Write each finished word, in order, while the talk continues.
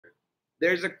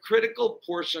there's a critical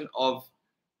portion of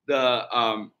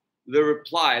the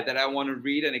reply that I want to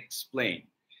read and explain.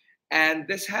 And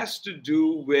this has to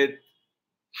do with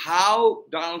how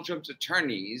Donald Trump's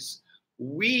attorneys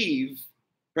weave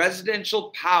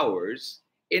presidential powers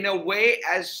in a way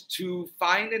as to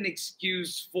find an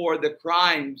excuse for the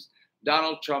crimes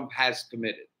Donald Trump has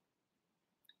committed.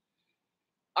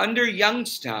 Under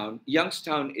Youngstown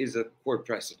is a court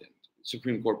precedent,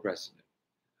 Supreme Court precedent.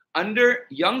 Under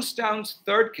Youngstown's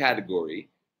third category,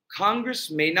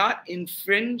 Congress may not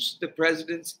infringe the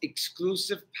president's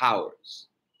exclusive powers.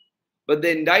 But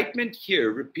the indictment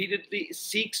here repeatedly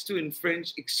seeks to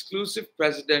infringe exclusive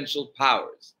presidential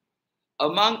powers.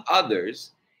 Among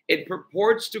others, it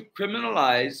purports to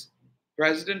criminalize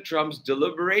President Trump's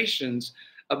deliberations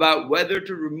about whether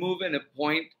to remove and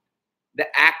appoint the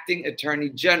acting attorney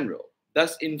general,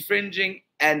 thus infringing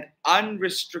an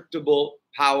unrestrictable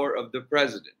power of the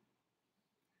president.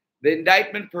 The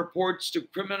indictment purports to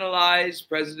criminalize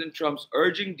President Trump's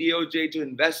urging DOJ to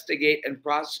investigate and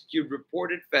prosecute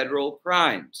reported federal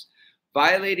crimes,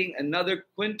 violating another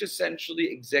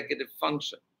quintessentially executive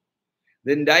function.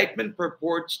 The indictment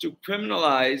purports to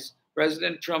criminalize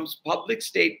President Trump's public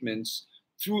statements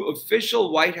through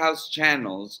official White House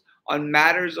channels on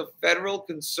matters of federal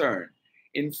concern,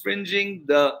 infringing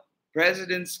the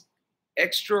president's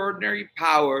extraordinary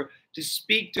power to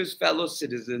speak to his fellow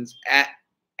citizens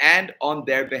and on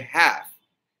their behalf.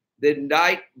 The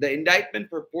indictment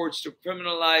purports to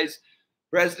criminalize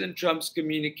President Trump's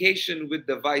communication with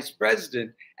the vice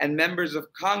president and members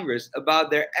of Congress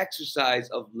about their exercise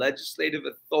of legislative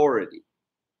authority,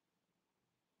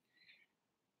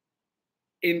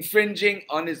 infringing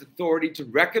on his authority to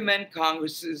recommend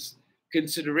Congress's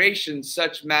consideration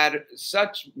such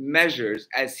measures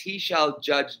as he shall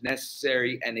judge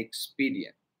necessary and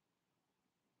expedient.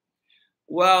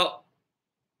 Well,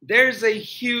 there's a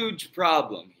huge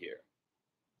problem here.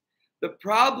 The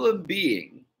problem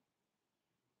being,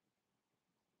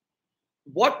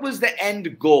 what was the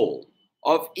end goal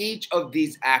of each of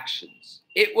these actions?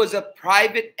 It was a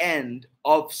private end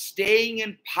of staying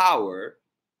in power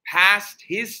past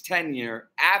his tenure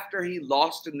after he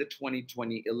lost in the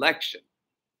 2020 election.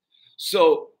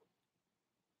 So,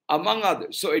 among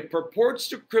others, so it purports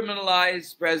to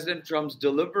criminalize President Trump's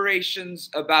deliberations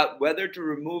about whether to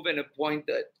remove and appoint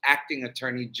the acting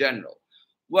attorney general.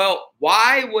 Well,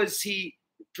 why was he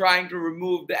trying to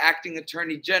remove the acting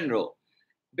attorney general?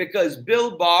 Because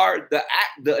Bill Barr,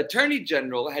 the attorney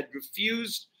general, had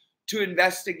refused to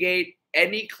investigate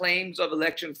any claims of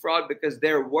election fraud because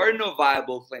there were no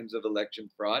viable claims of election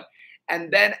fraud.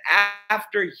 And then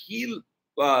after he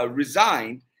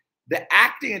resigned, the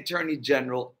acting attorney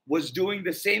general was doing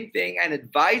the same thing and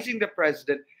advising the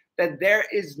president that there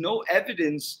is no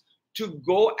evidence to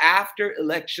go after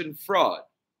election fraud.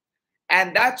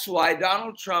 And that's why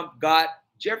Donald Trump got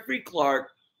Jeffrey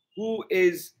Clark, who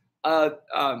is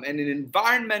an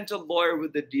environmental lawyer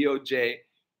with the DOJ,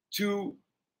 to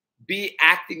be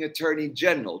acting attorney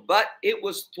general. But it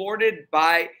was thwarted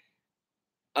by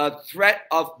a threat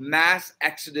of mass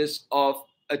exodus of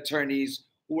attorneys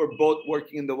who were both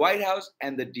working in the White House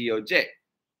and the DOJ.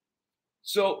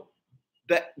 So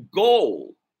the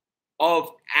goal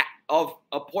of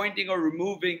appointing or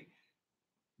removing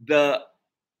the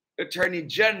attorney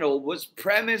general was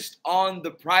premised on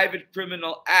the private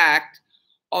criminal act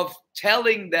of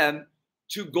telling them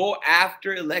to go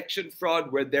after election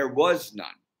fraud where there was none.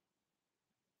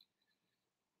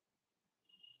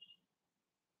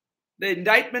 The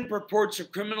indictment purports to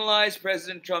criminalize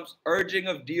President Trump's urging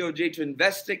of DOJ to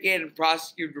investigate and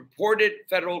prosecute reported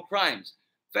federal crimes.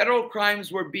 Federal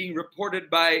crimes were being reported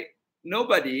by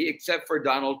nobody except for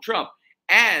Donald Trump.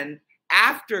 And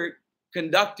after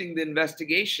conducting the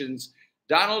investigations,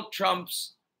 Donald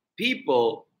Trump's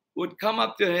people would come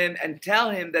up to him and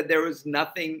tell him that there was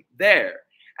nothing there.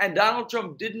 And Donald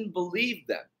Trump didn't believe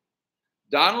them.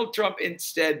 Donald Trump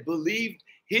instead believed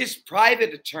his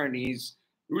private attorneys,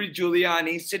 Rudy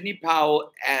Giuliani, Sidney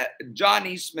Powell, John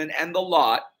Eastman, and the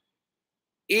lot,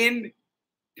 in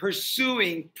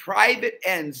pursuing private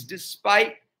ends,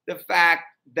 despite the fact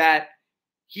that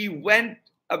he went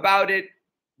about it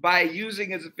by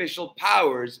using his official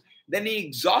powers. Then he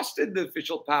exhausted the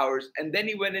official powers, and then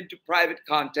he went into private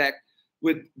contact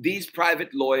with these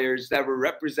private lawyers that were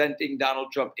representing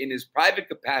Donald Trump in his private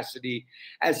capacity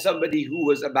as somebody who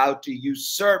was about to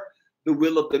usurp the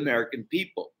will of the American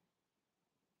people.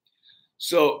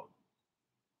 So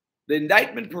the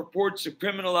indictment purports to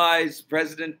criminalize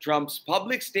President Trump's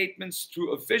public statements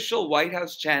through official White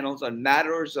House channels on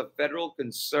matters of federal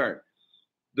concern.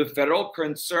 The federal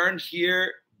concern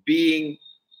here being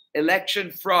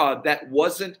election fraud that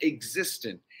wasn't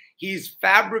existent. He's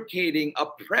fabricating a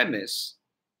premise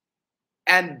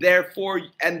and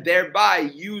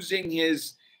thereby using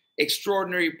his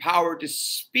extraordinary power to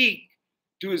speak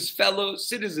to his fellow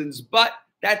citizens. But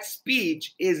that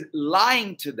speech is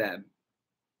lying to them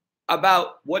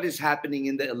about what is happening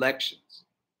in the elections.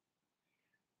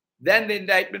 Then the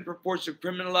indictment purports to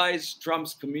criminalize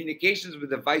Trump's communications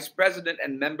with the vice president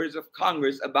and members of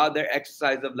Congress about their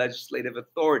exercise of legislative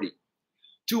authority.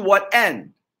 To what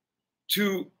end?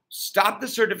 To stop the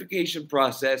certification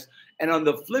process, and on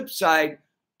the flip side,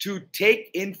 to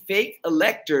take in fake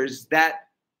electors that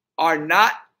are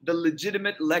not the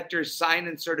legitimate electors signed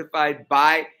and certified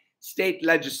by state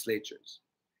legislatures.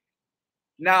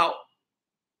 Now,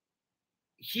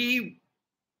 he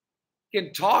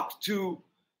can talk to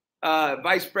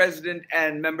vice president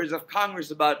and members of Congress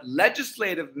about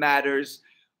legislative matters,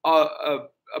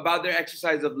 about their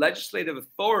exercise of legislative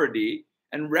authority,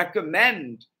 and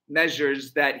recommend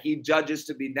measures that he judges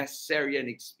to be necessary and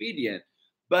expedient.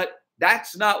 But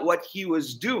that's not what he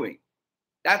was doing.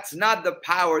 That's not the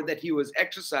power that he was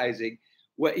exercising.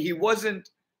 What he wasn't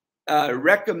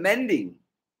recommending.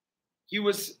 He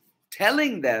was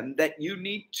telling them that you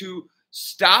need to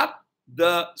stop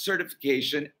the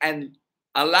certification and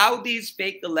allow these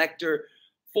fake elector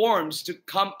forms to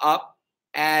come up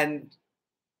and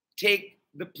take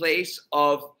the place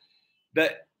of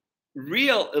the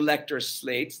real elector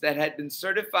slates that had been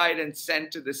certified and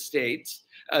sent to the states,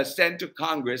 sent to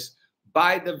Congress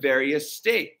by the various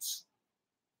states.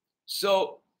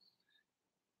 So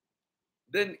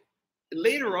then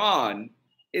later on,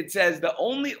 it says the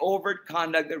only overt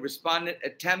conduct that respondent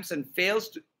attempts and fails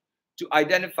to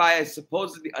identify as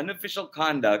supposedly unofficial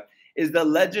conduct is the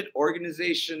alleged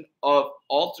organization of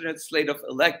alternate slate of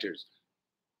electors.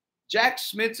 Jack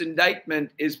Smith's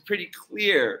indictment is pretty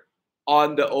clear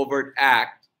on the overt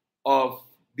act of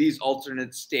these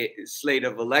alternate slate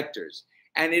of electors.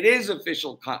 And it is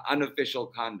unofficial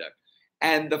conduct.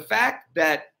 And the fact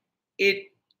that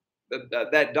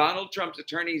that Donald Trump's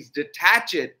attorneys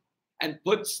detach it and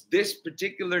puts this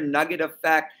particular nugget of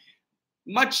fact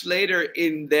much later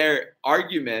in their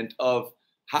argument of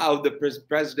how the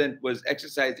president was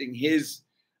exercising his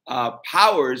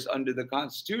powers under the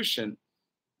Constitution,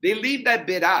 they leave that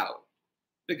bit out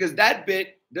because that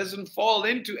bit doesn't fall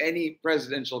into any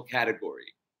presidential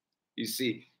category, you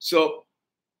see. So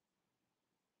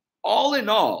all in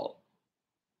all,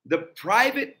 the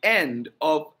private end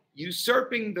of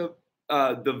usurping the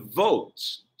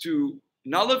votes to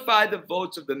nullify the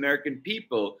votes of the American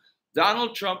people,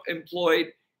 Donald Trump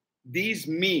employed these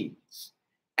means.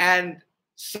 And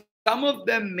some of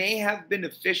them may have been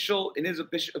official in his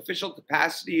official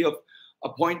capacity of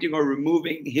appointing or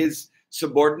removing his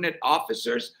subordinate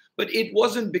officers, but it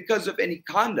wasn't because of any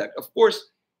conduct. Of course,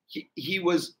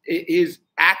 his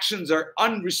actions are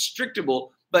unrestrictable,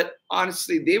 but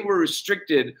honestly, they were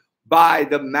restricted by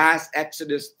the mass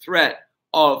exodus threat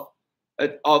of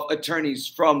attorneys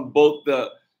from both the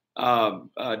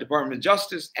Department of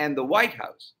Justice and the White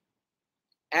House.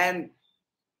 And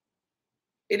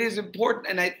it is important,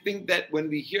 and I think that when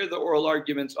we hear the oral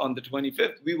arguments on the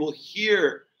 25th, we will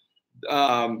hear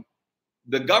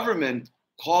the government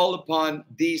call upon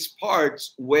these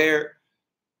parts where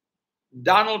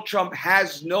Donald Trump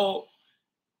has no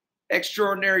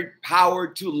extraordinary power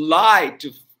to lie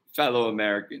to fellow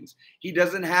Americans. He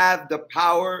doesn't have the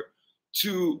power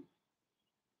to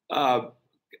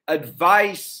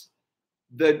advise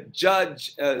the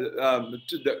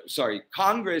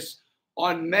Congress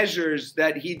on measures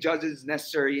that he judges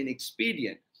necessary and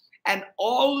expedient. And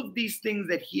all of these things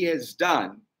that he has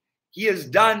done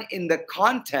in the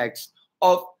context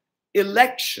of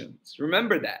elections.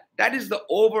 Remember that. That is the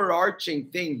overarching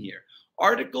thing here.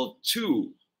 Article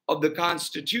 2 of the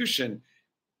Constitution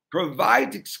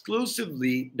provides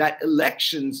exclusively that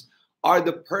elections are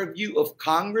the purview of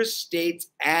Congress, states,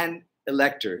 and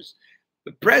electors.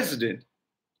 The president,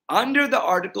 under the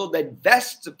article that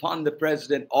vests upon the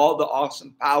president all the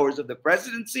awesome powers of the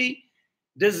presidency,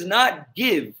 does not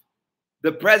give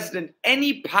the president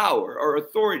any power or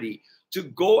authority to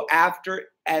go after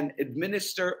and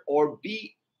administer or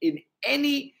be in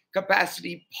any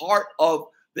capacity part of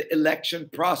the election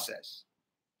process.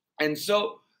 And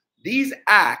so these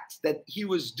acts that he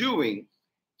was doing,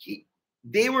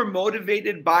 they were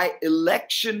motivated by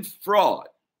election fraud.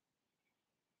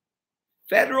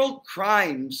 Federal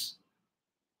crimes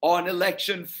on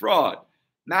election fraud,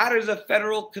 matters of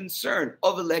federal concern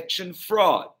of election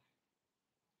fraud.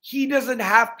 He doesn't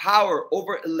have power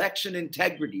over election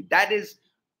integrity. That is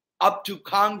up to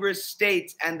Congress,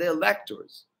 states, and the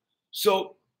electors.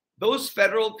 So those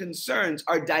federal concerns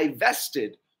are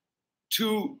divested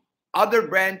to other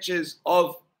branches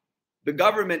of the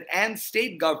government and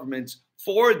state governments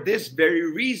for this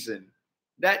very reason,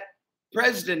 that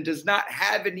president does not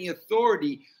have any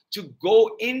authority to go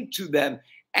into them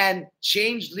and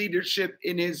change leadership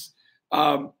in his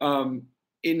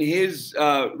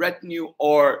retinue,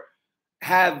 or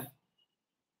have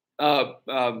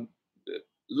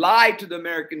lie to the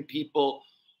American people,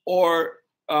 or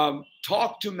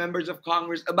talk to members of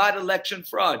Congress about election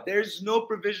fraud. There's no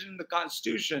provision in the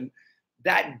Constitution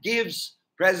that gives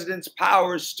presidents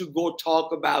powers to go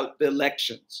talk about the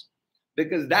elections,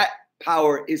 because that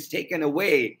power is taken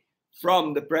away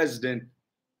from the president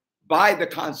by the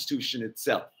Constitution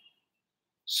itself.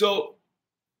 So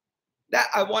that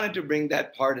I wanted to bring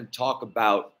that part and talk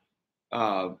about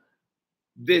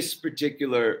this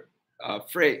particular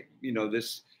phrase,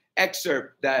 this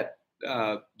excerpt that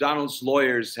Donald's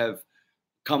lawyers have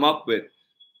come up with.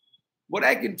 What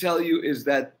I can tell you is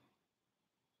that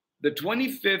the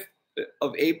 25th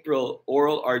of April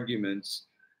oral arguments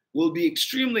will be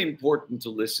extremely important to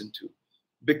listen to,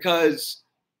 because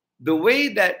the way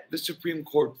that the Supreme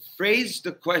Court phrased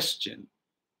the question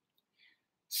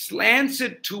slants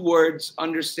it towards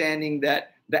understanding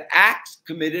that the acts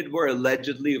committed were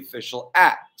allegedly official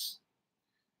acts.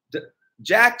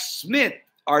 Jack Smith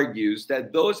argues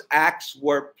that those acts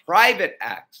were private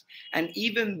acts. And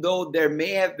even though there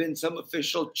may have been some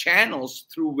official channels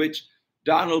through which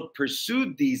Donald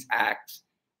pursued these acts,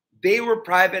 they were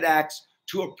private acts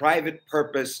to a private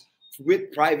purpose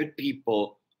with private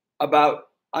people about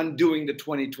undoing the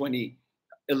 2020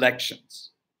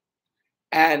 elections.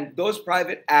 And those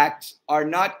private acts are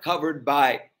not covered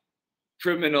by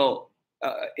criminal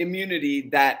immunity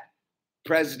that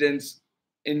presidents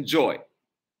enjoy.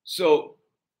 So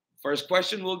first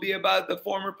question will be about the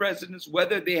former presidents,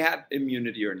 whether they have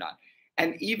immunity or not.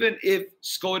 And even if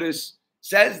SCOTUS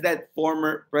says that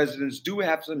former presidents do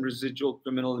have some residual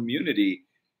criminal immunity,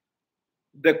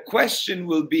 the question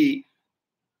will be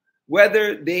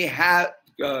whether they have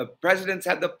presidents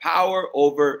have the power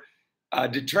over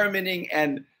determining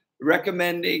and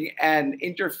recommending and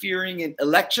interfering in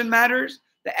election matters.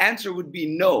 The answer would be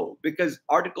no, because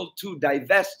Article 2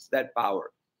 divests that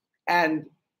power. And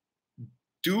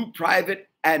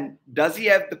does he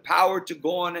have the power to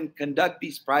go on and conduct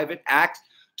these private acts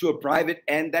to a private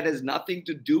end that has nothing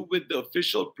to do with the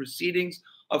official proceedings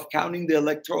of counting the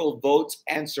electoral votes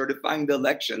and certifying the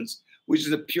elections, which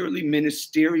is a purely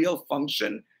ministerial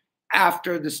function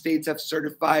after the states have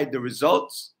certified the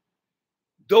results?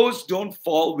 Those don't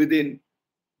fall within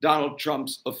Donald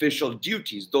Trump's official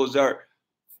duties. Those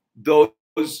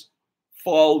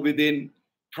fall within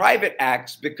private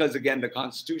acts, because again, the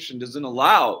Constitution doesn't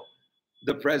allow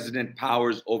the president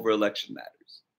powers over election matters.